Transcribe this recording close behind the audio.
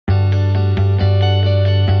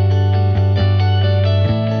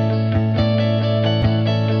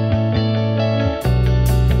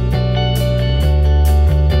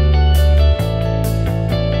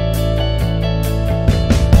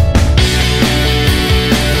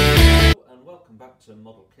to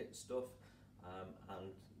model kit stuff,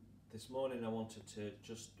 and this morning I wanted to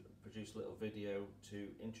just produce a little video to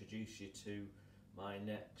introduce you to my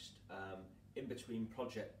next in-between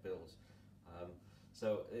project build.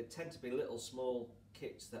 So it tend to be little small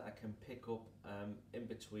kits that I can pick up in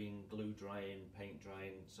between glue drying, paint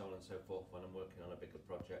drying, so on and so forth when I'm working on a bigger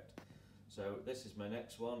project. So this is my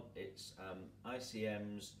next one. It's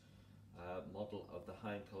ICM's model of the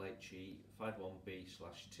Heinkel HE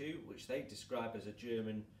 51B-2, which they describe as a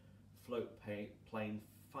German floatplane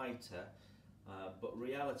fighter, but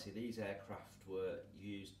reality these aircraft were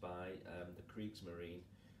used by the Kriegsmarine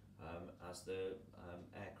as the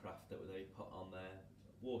aircraft that they put on their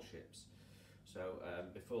warships. So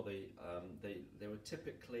before they were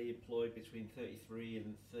typically employed between 33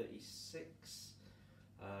 and 36,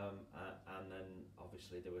 and then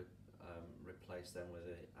obviously they were replaced then with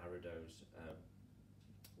the Arados,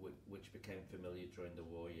 which became familiar during the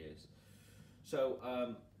war years.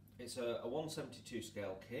 So it's a 1/72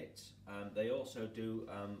 scale kit. They also do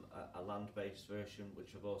a land-based version,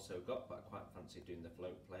 which I've also got, but I quite fancy doing the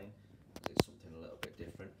float plane because it's something a little bit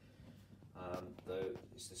different.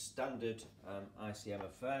 It's the standard ICM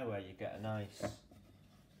affair where you get a nice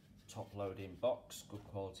top-loading box, good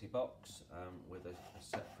quality box, with a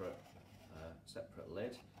separate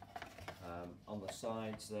lid. On the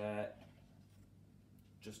sides there,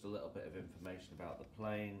 just a little bit of information about the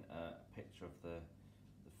plane, a picture of the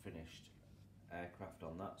finished aircraft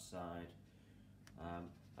on that side,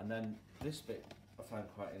 and then this bit I find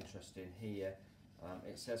quite interesting here.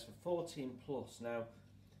 It says for 14 plus. Now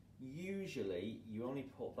usually you only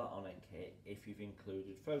put that on a kit if you've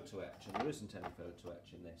included photo etch, and there isn't any photo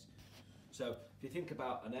etch in this. So if you think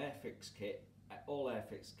about an airfix kit, all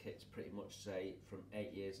airfix kits pretty much say from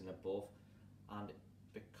 8 years and above, and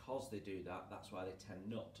because they do that, that's why they tend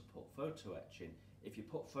not to put photo etch in. If you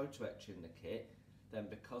put photo etch in the kit, then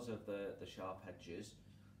because of the sharp edges,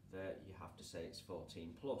 you have to say it's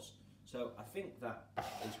 14 plus. So I think that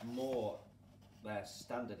is more their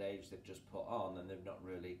standard age they've just put on, and they've not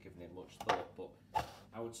really given it much thought, but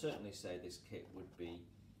I would certainly say this kit would be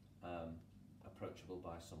approachable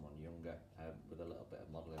by someone younger with a little bit of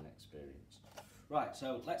modelling experience. Right,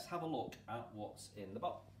 so let's have a look at what's in the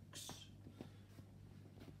box.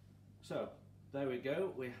 So there we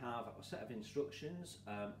go, we have a set of instructions,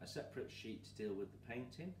 a separate sheet to deal with the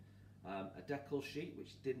painting, a decal sheet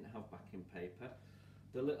which didn't have backing paper,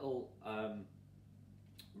 the little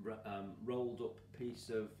rolled up piece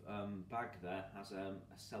of bag there has a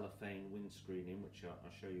cellophane windscreen in, which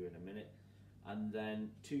I'll show you in a minute, and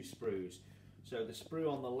then 2 sprues. So the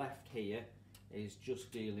sprue on the left here is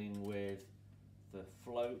just dealing with the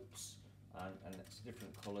floats, and it's a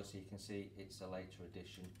different colour, so you can see it's a later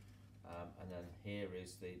edition, and then here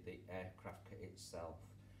is the aircraft kit itself.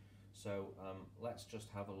 So let's just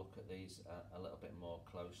have a look at these a little bit more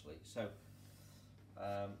closely. So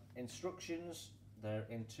instructions, they're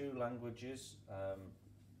in 2 languages,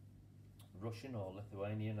 Russian or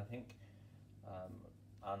Lithuanian I think,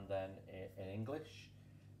 and then in English.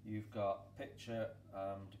 You've got a picture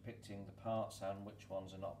depicting the parts and which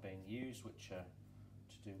ones are not being used, which are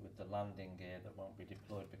to do with the landing gear that won't be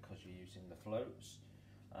deployed because you're using the floats.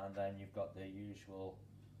 And then you've got the usual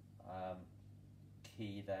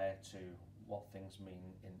key there to what things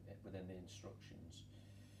mean within the instructions.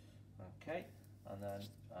 Okay, and then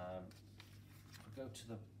if we go to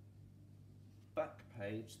the back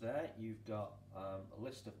page there, you've got a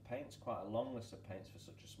list of paints, quite a long list of paints for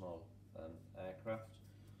such a small aircraft,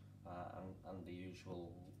 and the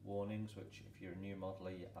usual warnings, which if you're a new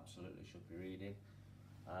modeller you absolutely should be reading.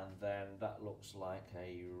 And then that looks like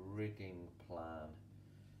a rigging plan.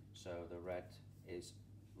 So the red is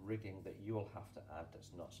rigging that you'll have to add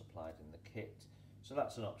that's not supplied in the kit. So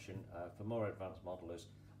that's an option for more advanced modelers.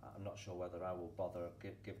 I'm not sure whether I will bother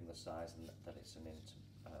given the size and that it's an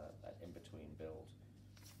in-between build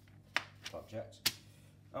project.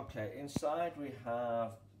 Okay, inside we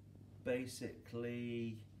have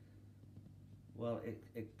basically, well,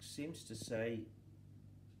 it seems to say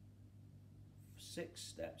 6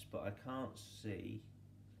 steps, but I can't see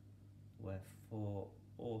where 4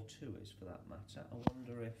 or 2 is for that matter. I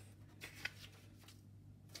wonder if,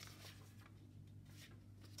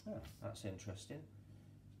 oh, that's interesting.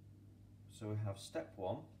 So we have step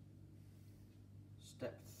 1,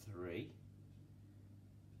 step 3,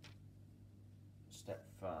 step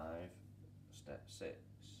 5, step 6.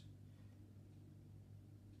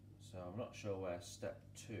 So I'm not sure where step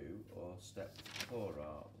 2 or step 4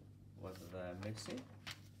 are, whether they're missing.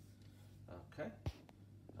 Okay,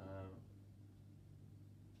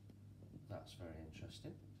 that's very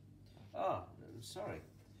interesting. Sorry,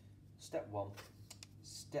 step 1.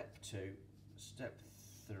 step 2, step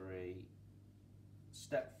 3,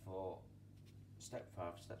 step 4, step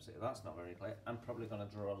 5, step 6. That's not very clear. I'm probably going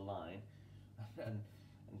to draw a line and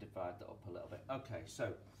divide that up a little bit. Okay,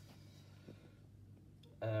 so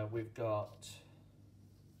we've got,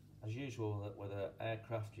 as usual with an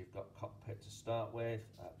aircraft, you've got cockpit to start with,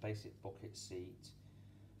 basic bucket seat,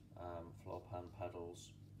 floor pan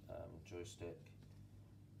pedals, joystick.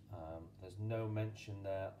 There's no mention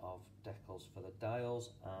there of decals for the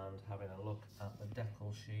dials, and having a look at the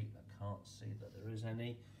decal sheet, I can't see that there is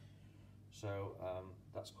any, so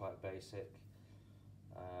that's quite basic.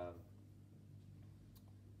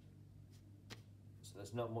 So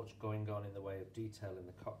there's not much going on in the way of detail in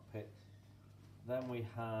the cockpit. Then we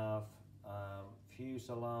have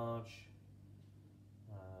fuselage,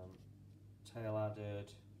 tail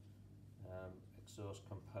added, exhaust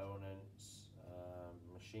components,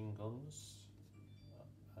 machine guns,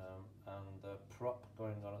 and the prop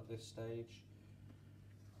going on at this stage.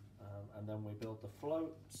 And then we build the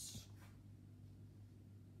floats,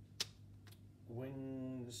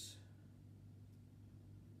 wings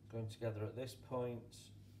going together at this point.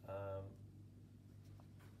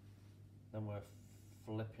 Then we're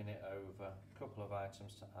flipping it over, a couple of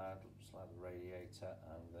items to add, looks like the radiator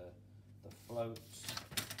and the floats,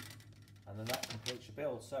 and then that completes your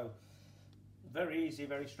build. So very easy,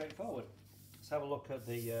 very straightforward. Let's have a look at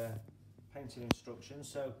the painting instructions.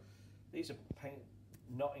 So these are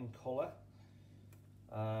not in colour,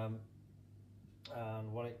 and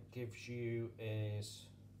what it gives you is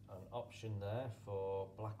an option there for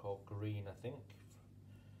black or green, I think,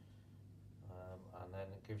 and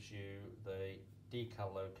then it gives you the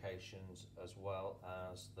decal locations as well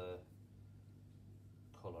as the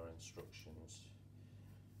colour instructions,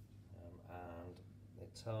 and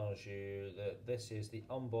it tells you that this is the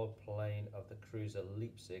onboard plane of the cruiser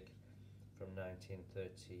Leipzig from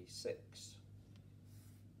 1936.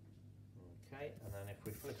 Okay, and then if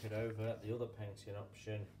we flip it over, the other painting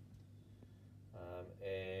option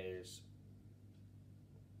is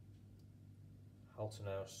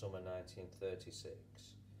Haltenau Summer 1936.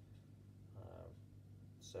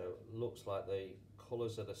 So it looks like the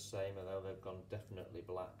colours are the same, although they've gone definitely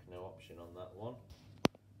black, no option on that one.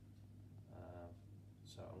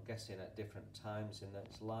 So I'm guessing at different times in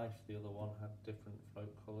its life the other one had different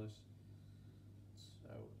float colours. So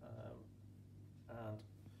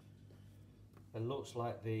and it looks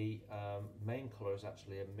like the main colour is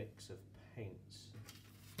actually a mix of paints.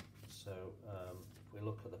 So if we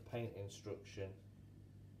look at the paint instruction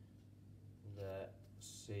there,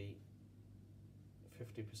 see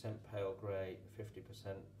 50% pale grey,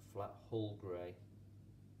 50% flat hull grey,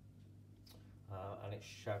 and it's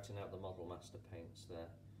shouting out the Model Master paints there.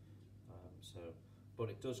 But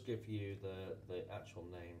it does give you the actual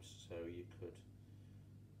names, so you could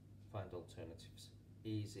find alternatives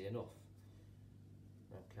easy enough.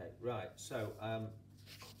 Okay, right, so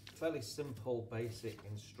fairly simple basic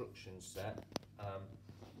instruction set.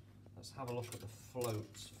 Let's have a look at the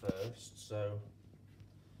floats first. So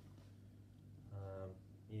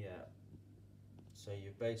yeah, so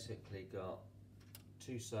you've basically got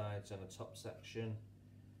two sides and a top section.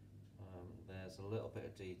 There's a little bit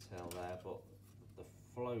of detail there, but the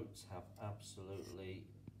floats have absolutely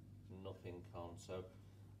nothing on. So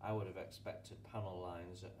I would have expected panel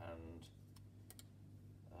lines and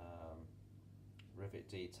rivet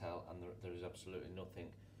detail, and there is absolutely nothing.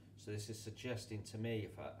 So this is suggesting to me,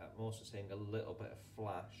 if I'm also seeing a little bit of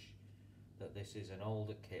flash, that this is an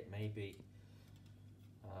older kit, maybe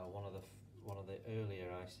one of the earlier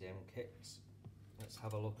ICM kits. Let's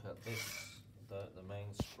have a look at this, the main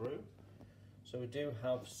sprue. So we do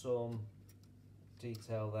have some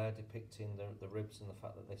detail there depicting the ribs and the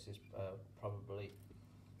fact that this is probably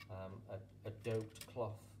a doped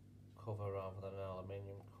cloth cover rather than an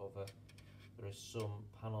aluminium cover. There is some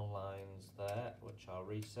panel lines there which are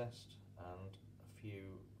recessed, and a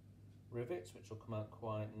few rivets which will come out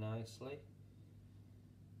quite nicely.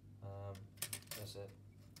 There's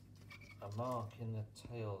a mark in the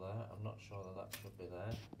tail there, I'm not sure that should be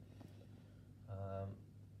there.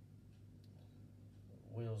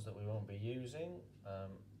 Wheels that we won't be using.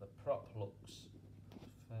 The prop looks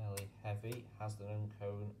fairly heavy, has the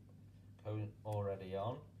cone already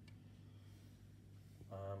on.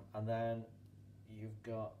 And then you've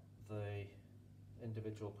got the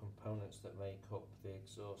individual components that make up the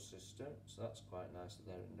exhaust system, so that's quite nice that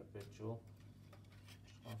they're individual.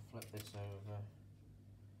 I'll flip this over.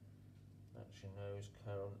 That's your nose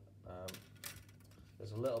cone.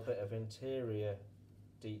 There's a little bit of interior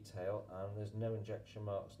detail and there's no injection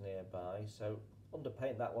marks nearby, so under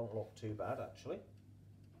paint that won't look too bad actually.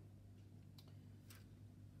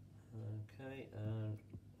 Okay, and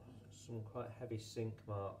some quite heavy sink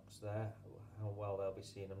marks there. How well they'll be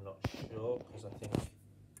seen, I'm not sure, because I think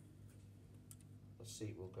the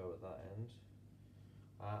seat will go at that end.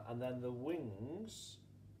 And then the wings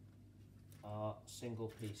are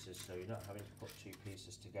single pieces, so you're not having to put two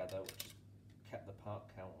pieces together, which has kept the part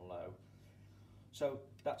count low. So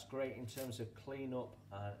that's great in terms of clean up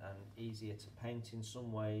and easier to paint in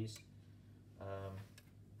some ways, and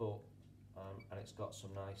it's got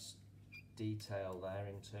some nice detail there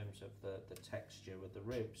in terms of the texture with the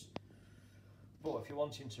ribs. But if you're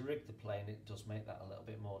wanting to rig the plane, it does make that a little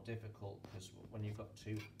bit more difficult, because when you've got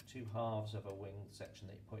two halves of a wing section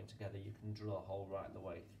that you're putting together, you can drill a hole right the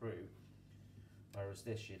way through, whereas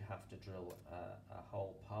this you'd have to drill a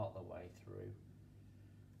hole part the way through.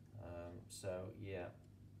 So yeah,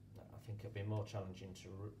 I think it'd be more challenging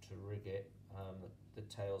to rig it. The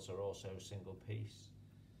tails are also single piece.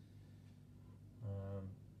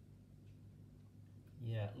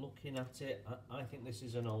 Yeah, looking at it, I think this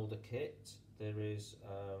is an older kit. There is,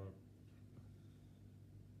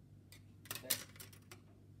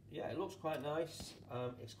 yeah, it looks quite nice.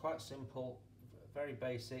 It's quite simple, very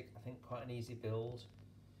basic. I think quite an easy build.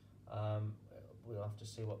 We'll have to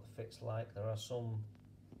see what the fit's like. There are some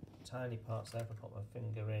tiny parts there. If I put my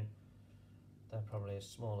finger in, they're probably as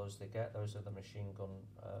small as they get. Those are the machine gun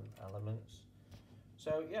elements.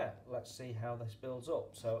 So yeah, let's see how this builds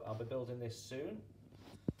up. So I'll be building this soon.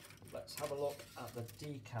 Let's have a look at the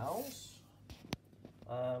decals.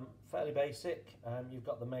 Fairly basic. You've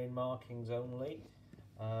got the main markings only.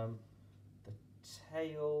 The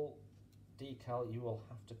tail decal you will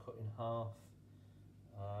have to cut in half,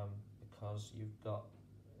 because you've got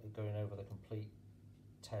it going over the complete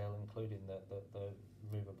tail, including the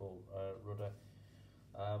movable rudder.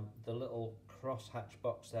 The little cross hatch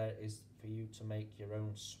box there is for you to make your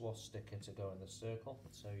own swastika to go in the circle.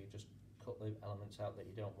 So you just cut the elements out that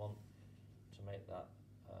you don't want to make that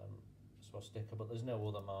swastika, but there's no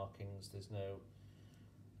other markings, there's no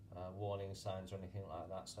warning signs or anything like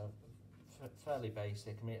that, so fairly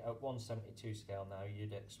basic. I mean, at 1/72 scale now,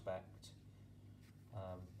 you'd expect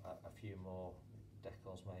a few more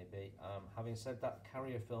decals maybe. Having said that,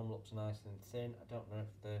 carrier film looks nice and thin. I don't know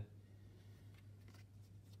if there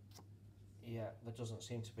doesn't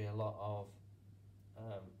seem to be a lot of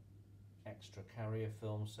extra carrier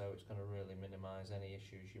film, so it's going to really minimise any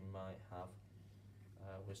issues you might have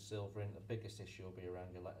with silvering. The biggest issue will be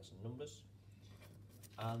around your letters and numbers.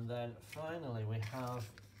 And then finally we have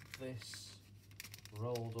this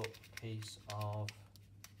rolled up piece of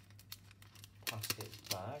plastic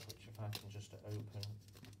bag, which if I can just open,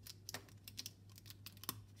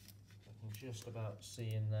 I can just about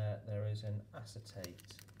see in there is an acetate.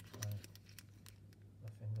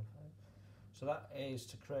 So that is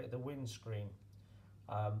to create the windscreen.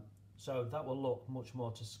 So that will look much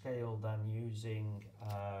more to scale than using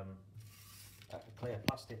a clear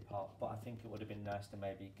plastic part, but I think it would have been nice to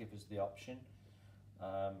maybe give us the option,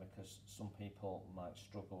 because some people might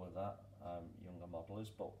struggle with that, younger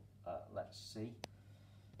modelers, but let's see.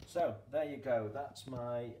 So there you go, that's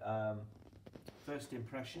my first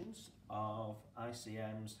impressions of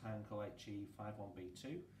ICM's Heinkel HE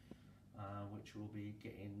 51B-2. Which we'll be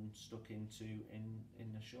getting stuck into in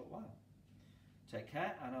a short while. Take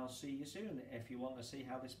care, and I'll see you soon. If you want to see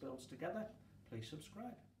how this builds together, please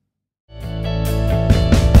subscribe.